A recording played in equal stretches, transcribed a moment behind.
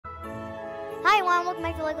Hi everyone, welcome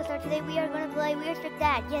back to Lego Star. Today we are going to play Weird Strict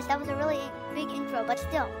Dad. Yes, that was a really big intro, but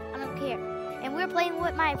still, I don't care. And we're playing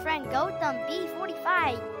with my friend Gautham,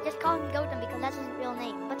 B45. Just call him Gautham because that's his real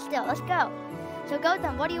name. But still, let's go. So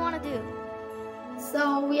Gautham, what do you want to do?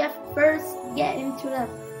 So we have to first get into the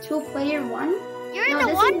two-player one. You're in the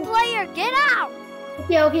one player, get out!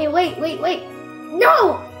 Okay, wait.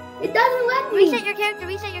 No! It doesn't let me. Reset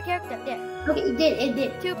your character, there. Okay, it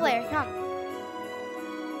did. Two player, come.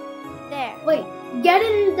 There. Wait, get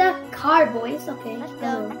in the car, boys. Okay. Let's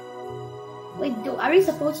go. Wait, are we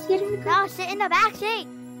supposed to get in the car? No, sit in the back seat.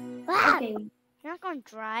 Ah, Okay. you're not going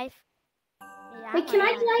to drive. Yeah, Wait, can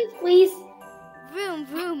I drive, please? Vroom,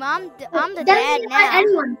 vroom, I'm the dad now.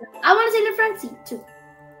 Anyone. I want to sit in the front seat, too.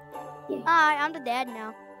 Yeah. I'm the dad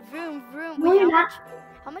now. Vroom, vroom. No, Wait, you're not.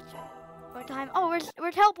 How much more time? Oh,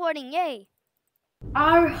 we're teleporting, yay.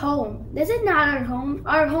 Our home. This is not our home.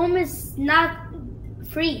 Our home is not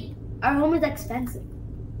free. Our home is expensive.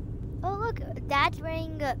 Oh, look, Dad's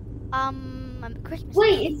wearing Christmas.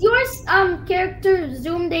 Wait, is yours character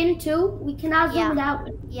zoomed in too? We cannot zoom it out.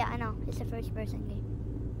 Yeah, I know. It's a first-person game.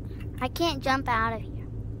 I can't jump out of here.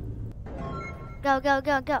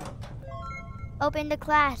 Go. Open the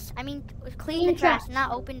class. I mean, clean the trash,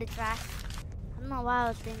 not open the trash. I don't know what I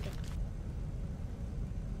was thinking.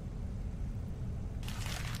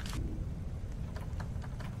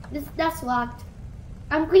 That's locked.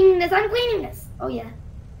 I'm cleaning this. Oh yeah.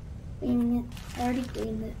 Cleaning it. I already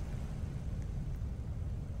cleaned it.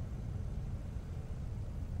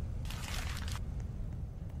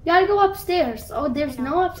 Gotta go upstairs. Oh, there's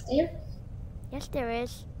no upstairs? Yes, there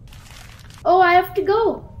is. Oh, I have to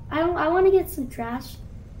go. I want to get some trash.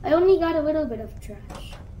 I only got a little bit of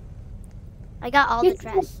trash. I got all the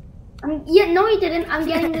trash. Yeah, no, you didn't. I'm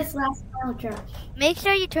getting this last pile of trash. Make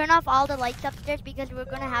sure you turn off all the lights upstairs because we're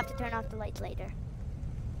going to have to turn off the lights later.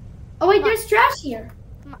 Oh, wait, there's trash here.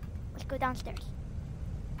 Come on, let's go downstairs.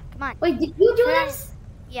 Come on. Wait, did you do this?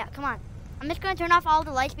 Yeah, come on. I'm just going to turn off all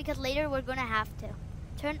the lights because later we're going to have to.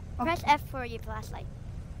 Press F for your flashlight.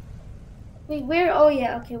 Wait, where? Oh,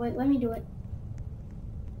 yeah, okay, wait, let me do it.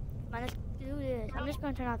 Come on, let's do this. I'm just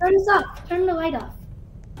going to turn off. Turn this off. Turn the light off.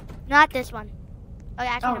 Not this one. Okay,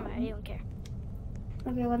 actually, no, I don't care.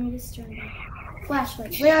 Okay, let me just turn it off.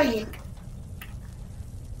 Flashlight, where are you?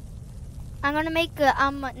 I'm gonna make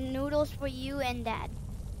noodles for you and Dad.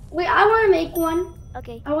 Wait, I want to make one.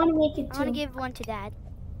 Okay. I want to make it too. I want to give one to Dad.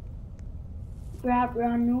 Grab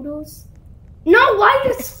raw noodles. No, why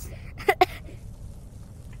you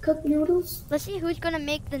cook noodles? Let's see who's gonna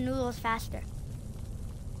make the noodles faster.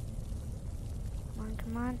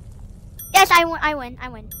 Come on. Yes, I win.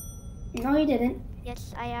 No, you didn't.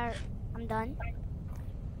 Yes, I'm done.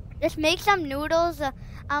 Just make some noodles.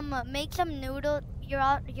 Make some noodles. You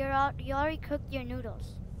already cooked your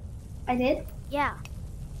noodles. I did? Yeah.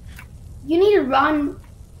 You need to run.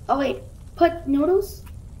 Oh wait, put noodles?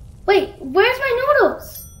 Wait, where's my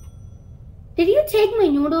noodles? Did you take my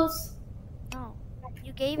noodles? No,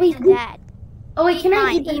 you gave it to Dad. Oh wait, can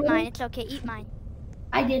I eat mine? Eat mine. It's okay. Eat mine.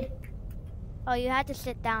 I did. Oh, you had to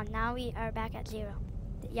sit down. Now we are back at 0.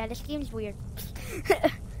 Yeah, this game's weird.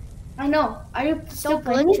 I know. Are you so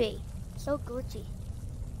glitchy? So glitchy.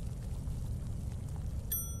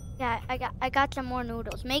 Yeah, I got some more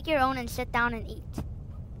noodles. Make your own and sit down and eat.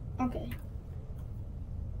 Okay.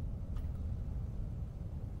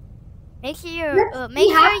 Make sure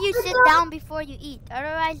you sit down before you eat.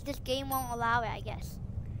 Otherwise, this game won't allow it, I guess.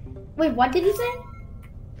 Wait, what did you say?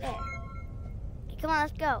 There. Okay, come on,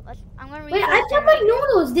 let's go. I'm gonna read. Wait, I put my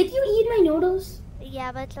noodles. Did you eat my noodles?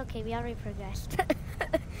 Yeah, but it's okay. We already progressed.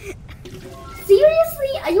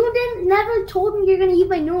 Seriously? You never told me you're gonna eat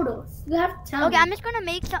my noodles. You have to tell me. Okay, I'm just gonna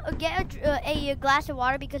get a glass of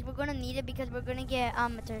water because we're gonna need it because we're gonna get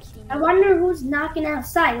thirsty. I wonder who's knocking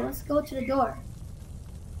outside. Let's go to the door.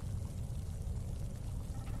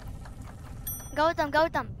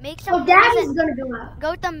 Gautham, make some. Oh, Daddy's gonna go out.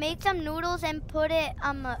 Gautham, make some noodles and put it.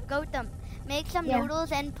 Gautham, make some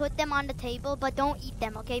noodles and put them on the table, but don't eat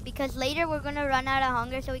them, okay? Because later we're gonna run out of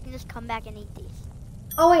hunger, so we can just come back and eat these.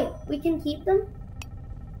 Oh wait, we can keep them?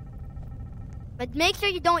 But make sure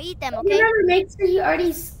you don't eat them, okay? Remember, make sure you're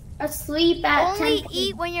already asleep at 10. Only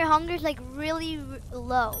eat when your hunger's like really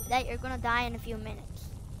low, that you're gonna die in a few minutes.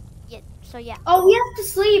 Yeah, so yeah. Oh, we have to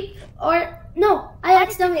sleep, or no, I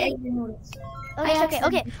accidentally ate the noodles.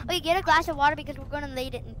 Okay, get a glass of water because we're gonna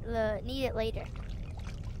need it later.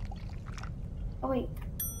 Oh wait.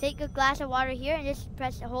 Take a glass of water here and just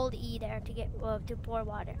hold E there to pour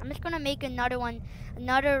water. I'm just gonna make another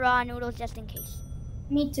raw noodles just in case.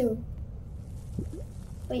 Me too.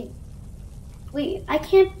 Wait, I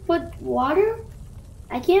can't put water?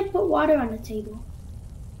 I can't put water on the table.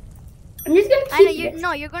 I'm just gonna keep I know this.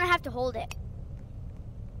 no, you're gonna have to hold it.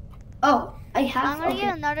 Oh, I have. I'm gonna okay.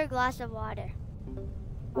 get another glass of water.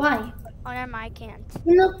 Why? Oh, never mind, I can't.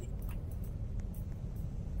 No.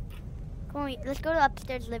 Come on, let's go to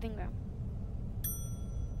upstairs living room.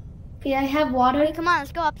 Okay, I have water. Wait, come on,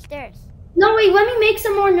 let's go upstairs. No, wait. Let me make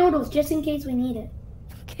some more noodles just in case we need it.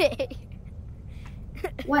 Okay.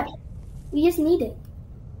 What? We just need it.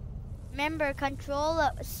 Remember, control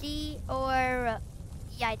C or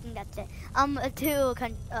yeah, I think that's it.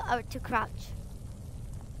 To crouch.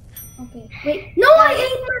 Okay. Wait. No, I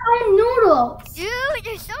ate my own noodles. Dude,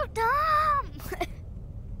 you're so dumb.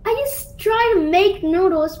 I just try to make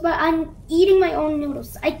noodles, but I'm eating my own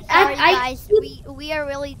noodles. Sorry, guys. We are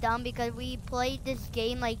really dumb because we played this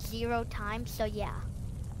game like 0 times. So yeah.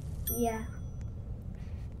 Yeah.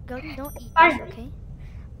 Gautham, don't eat Fine. this, okay?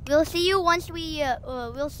 We'll see you once we.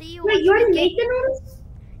 We'll see you. Wait, once you already we made the noodles?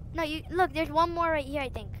 No, you look. There's one more right here, I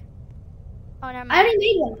think. Oh, never mind. I already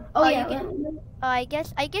made them. Oh, Oh, yeah. you I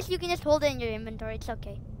guess you can just hold it in your inventory. It's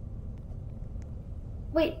okay.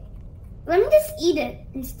 Wait. Let me just eat it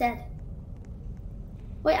instead.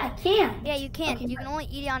 Wait, I can't. Yeah, you can. Okay, You fine. can only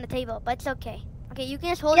eat it on the table, but it's okay. Okay, you can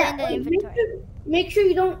just hold it in the wait, inventory. make sure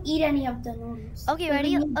you don't eat any of the noodles. Okay, So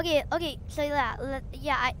ready? we need- Okay. So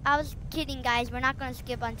yeah, I was kidding, guys. We're not gonna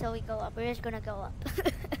skip until we go up. We're just gonna go up.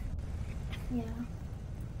 Yeah.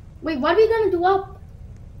 Wait, what are we gonna do up?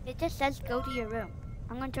 It just says go to your room.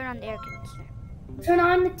 I'm gonna turn on the air conditioner. Turn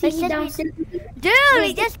on the It TV says downstairs. Dude, we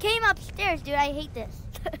Wait. just came upstairs, dude. I hate this.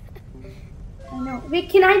 I know. Wait,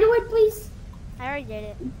 can I do it, please? I already did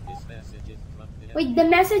it. Wait, the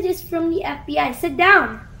message is from the FBI. Sit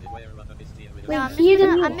down. Wait, No,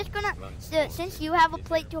 I'm just gonna. Since you have a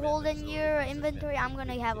plate to hold in your inventory, I'm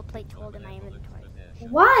gonna have a plate to hold in my inventory.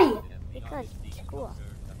 Why? Because it's cool.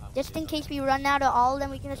 Just in case we run out of all of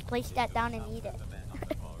them, we can just place that down and eat it.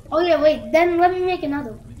 Oh yeah, wait. Then let me make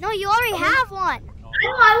another one. No, you already have one.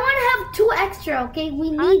 I want to have 2 extra. Okay, we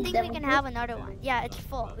need I don't think them. we can okay? have another one. Yeah, it's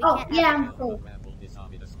full. We Oh can't yeah, have I'm full.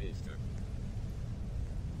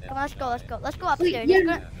 Come on, let's go upstairs. You're,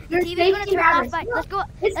 The you're TV's gonna taking turn off hours. by. Look, Let's go.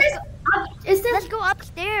 It says up. It says Let's go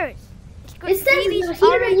upstairs. it says TV's here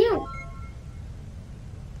already. and you.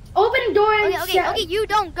 Open the door and Okay, you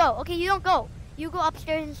don't go. Okay, you don't go. You go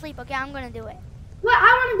upstairs and sleep. Okay, I'm gonna do it. Well, I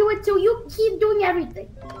want to do it too. You keep doing everything.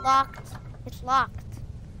 Locked. It's locked.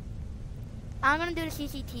 I'm gonna do the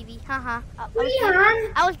CCTV. Haha.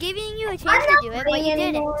 Srihan, I was giving you a chance I'm to not do it, but playing you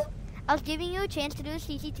didn't. anymore. I was giving you a chance to do the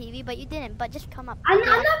CCTV, but you didn't. But just come up. I'm Okay?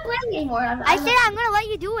 not playing anymore. I said I'm gonna let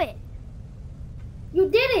you do it. You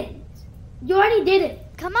didn't. You already did it.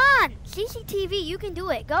 Come on, CCTV. You can do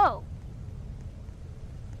it. Go.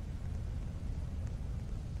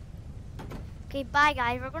 Okay, bye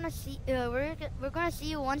guys. We're gonna see. We're gonna see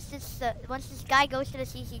you once this guy goes to the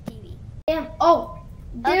CCTV. Damn. Oh.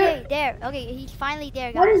 There. Okay, there. Okay, he's finally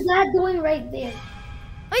there, guys. What is that doing right there?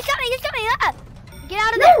 Oh, he's coming. He's coming. Ah! Get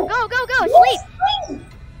out of No. there. Go, go, go. No, Sleep. sleep.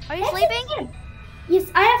 Are you Yes, sleeping? yes.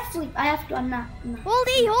 Yes, I have to sleep. I have to. I'm not. Hold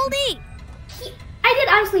E. I did.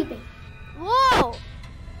 I'm sleeping. Whoa.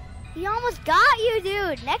 He almost got you,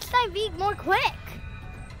 dude. Next time, be more quick.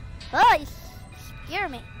 Oh, you scare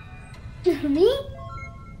me. Me?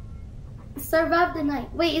 Survive the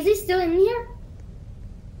night. Wait, is he still in here?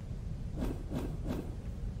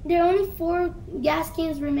 There are only 4 gas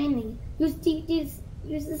cans remaining. Use the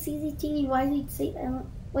CCTV wisely to save.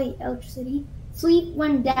 Wait, electricity. Sleep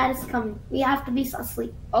when Dad is coming. We have to be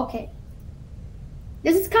asleep. Okay.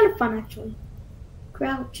 This is kind of fun, actually.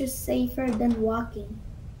 Crouch is safer than walking.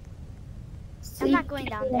 I'm not going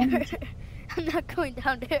down there. I'm not going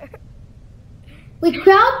down there. Wait,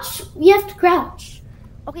 crouch? We have to crouch.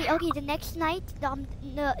 Okay. The next night,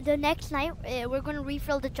 the next night, we're gonna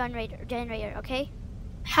refill the generator. Okay?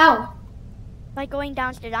 How? By going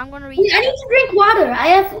downstairs. I'm gonna Wait, I need to drink water.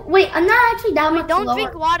 I'm not actually that much Don't lower.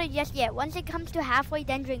 drink water just yet. Once it comes to halfway,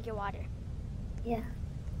 then drink your water. Yeah.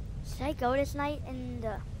 Should I go this night? And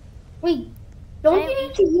Wait, don't you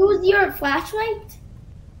need to use your flashlight?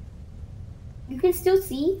 You can still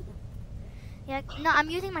see. yeah, no, I'm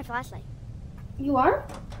using my flashlight. You are?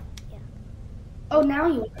 Yeah. Oh, now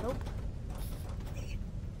you are. Nope.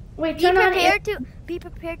 Wait, Be turn on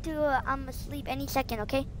prepared to sleep any second,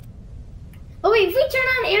 okay? Oh wait, if we turn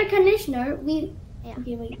on air conditioner, Yeah.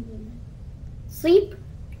 Okay, wait. Sleep?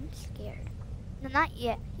 I'm scared. No, not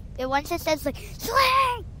yet. Once it says like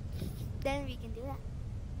sleep, then we can do that.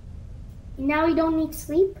 Now we don't need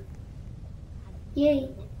sleep? Yay.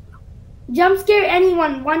 Jump scare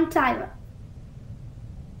anyone one time.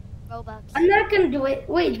 Roblox. I'm not gonna do it.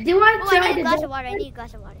 Wait, do I Oh, try I need to a glass do of water. I need a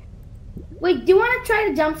glass of water. Wait, do you want to try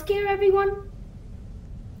to jump scare everyone?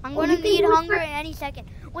 I'm Oh, gonna you can need go hunger first. in any second.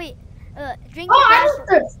 Wait, drink Oh, your I glass. need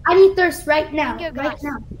thirst. I need thirst right now. Drink your Right glass.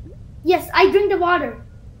 now. Yes, I drink the water.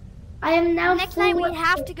 I am now Next full night we with-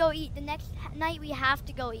 have to go eat. The next night we have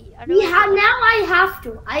to go eat. We Otherwise have we- now. I have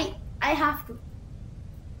to. I have to.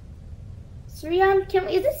 Srihan,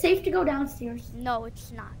 is it safe to go downstairs? No,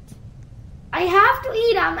 it's not. I have to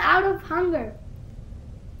eat. I'm out of hunger.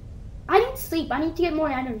 I need sleep. I need to get more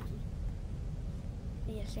energy.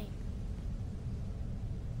 Yeah, same.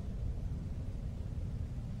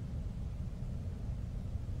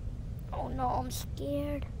 Oh no, I'm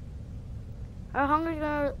scared. Our hunger's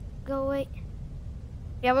gonna go away.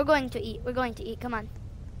 Yeah, we're going to eat. We're going to eat. Come on.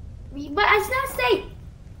 But it's not safe.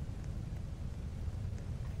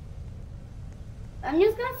 I'm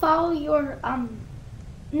just gonna follow your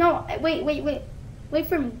No, wait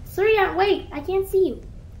for me. Srihan, wait. I can't see you.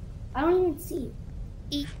 I don't even see you.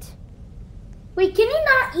 Eat. Wait, can you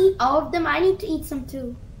not eat all of them? I need to eat some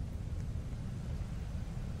too.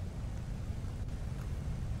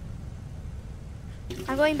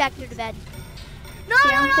 I'm going back to the bed. No,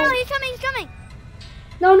 Yeah, no, he's coming, he's coming.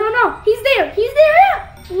 No, he's there. He's there.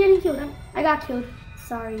 Yeah. I'm getting killed. I got killed.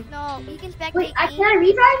 Sorry. No, you can spectate Wait, me. can I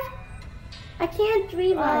revive? I can't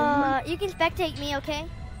revive. You can spectate me, okay?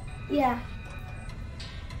 Yeah.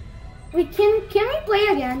 Wait, can we play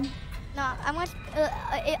again? No, I'm gonna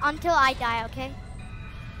until I die, okay?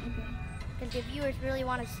 Okay. Because the viewers really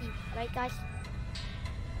want to see, right, guys?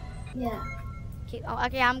 Yeah. Okay,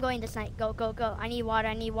 okay, I'm going this night. Go, go, go. I need water.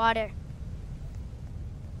 I need water.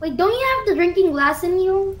 Wait, don't you have the drinking glass in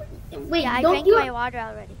you? Wait, Yeah, I don't drank you? my water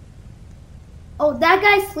already. Oh, that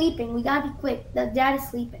guy's sleeping. We gotta be quick. The dad is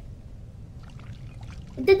sleeping.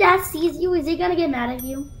 If the dad sees you, is he gonna get mad at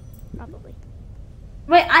you? Probably.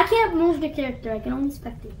 Wait, I can't move the character. I can only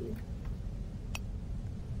spectate you.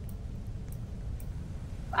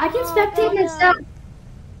 I can spectate no. myself.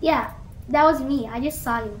 Yeah, that was me. I just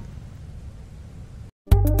saw you.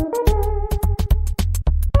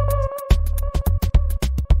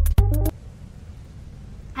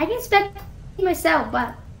 I can spectate myself,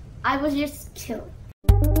 but I was just killed.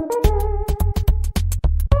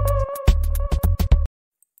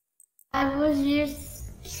 I was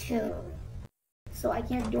just killed. So I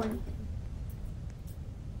can't do anything.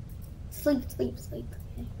 Sleep, sleep, sleep.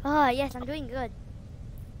 Okay. Oh, yes, I'm doing good.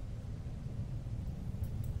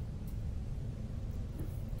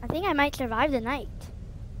 I think I might survive the night.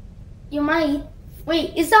 You might.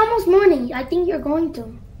 Wait, it's almost morning. I think you're going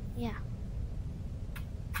to. Yeah.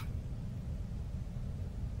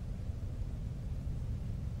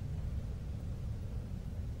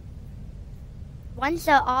 Once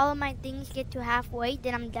all of my things get to halfway,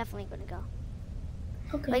 then I'm definitely gonna go.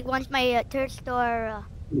 Okay. Like once my thirst or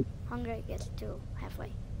hunger gets to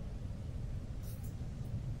halfway.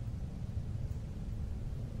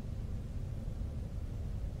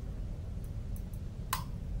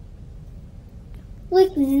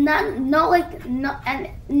 Like and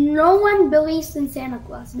no one believes in Santa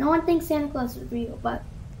Claus. No one thinks Santa Claus is real, but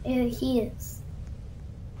he is.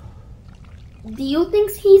 Do you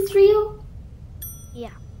think he's real?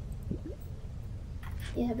 Yeah.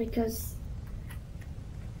 Yeah, because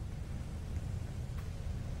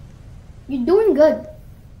you're doing good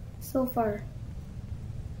so far.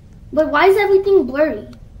 But why is everything blurry?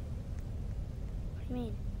 What do you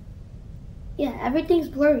mean? Yeah, everything's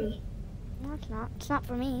blurry. No, it's not. It's not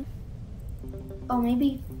for me. Oh,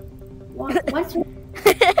 maybe. What's?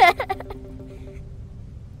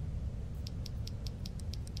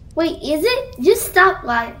 Wait, is it? Just stop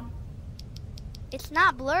lying. It's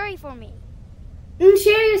not blurry for me. And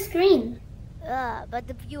share your screen. But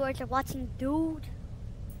the viewers are watching, dude.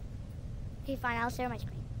 Okay, fine. I'll share my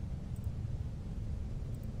screen.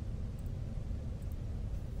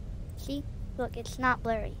 See? Look, it's not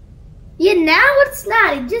blurry. Yeah, now it's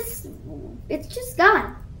not. It's just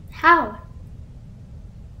gone. How?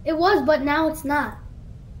 It was, but now it's not.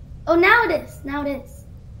 Oh, now it is. Now it is.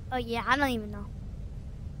 Oh yeah, I don't even know.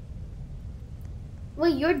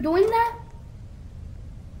 Wait, you're doing that?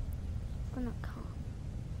 I'm gonna come.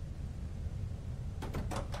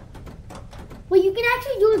 Well, you can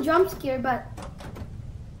actually do a jump scare, but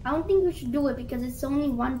I don't think we should do it because it's only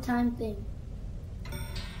one-time thing.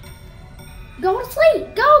 Go to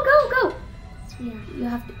sleep. Go, go, go. Yeah, you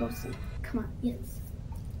have to go sleep. Come on, yes.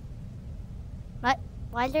 What?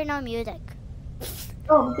 Why is there no music?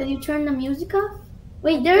 Oh, because you turned the music off?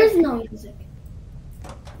 Wait, there is no music.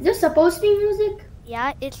 Is there supposed to be music?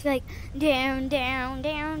 Yeah, it's like down, down,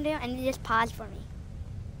 down, down, and it just paused for me.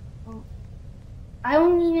 Oh. I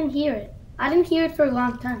don't even hear it. I didn't hear it for a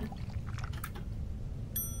long time.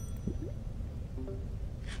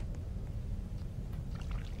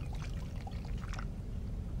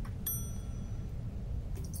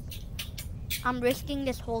 I'm risking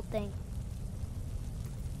this whole thing.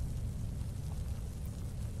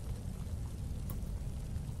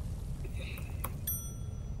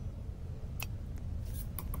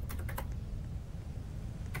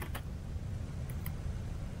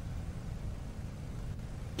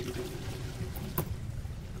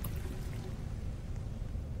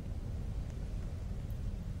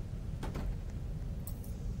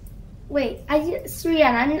 Wait,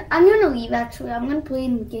 Srihan, I'm gonna leave actually. I'm gonna play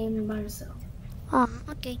in the game by myself. Oh,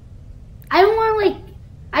 okay. I don't want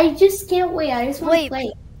I just can't wait. I just want to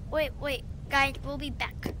play. Wait, guys, we'll be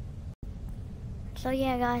back. So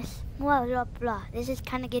yeah, guys, blah blah blah. This is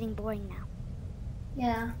kind of getting boring now.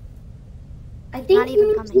 Yeah. I think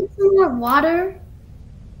you need some more water.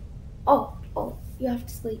 Oh, you have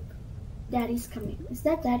to sleep. Daddy's coming. Is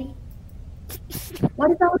that Daddy?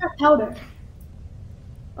 What is all that powder?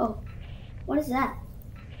 Oh, what is that?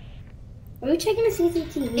 Are you checking the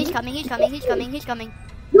CCTV? He's coming. Go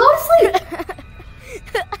to sleep!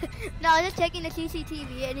 No, I'm just checking the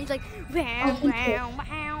CCTV and he's like, wow, wow,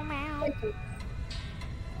 wow, wow.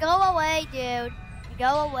 Go away, dude.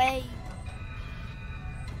 Go away.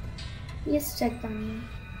 He just checked on me.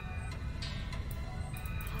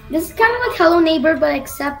 This is kind of like Hello Neighbor, but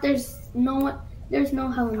except there's no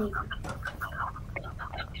Hello Neighbor.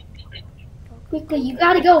 Quickly, you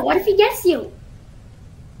gotta go. What if he gets you?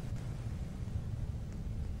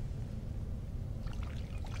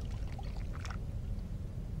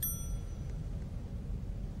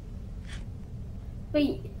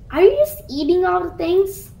 Wait, are you just eating all the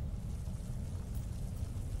things?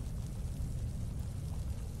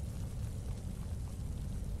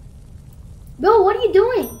 Bill, what are you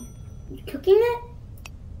doing? You cooking it?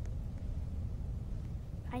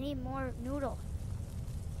 I need more noodle.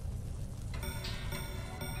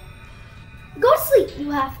 Go to sleep.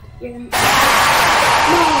 You have to. You're gonna. No. Oh,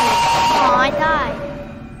 I died.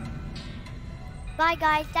 Bye,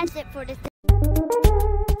 guys. That's it for this.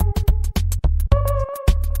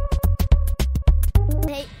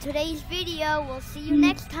 Today's video. We'll see you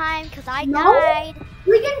next time because I died.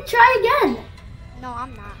 We can try again. No,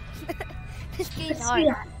 I'm not. This game's hard.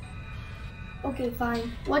 Okay,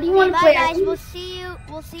 fine. What do you want to play? Bye, guys. We'll see you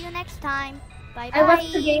next time. Bye, bye. I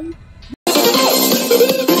left the game.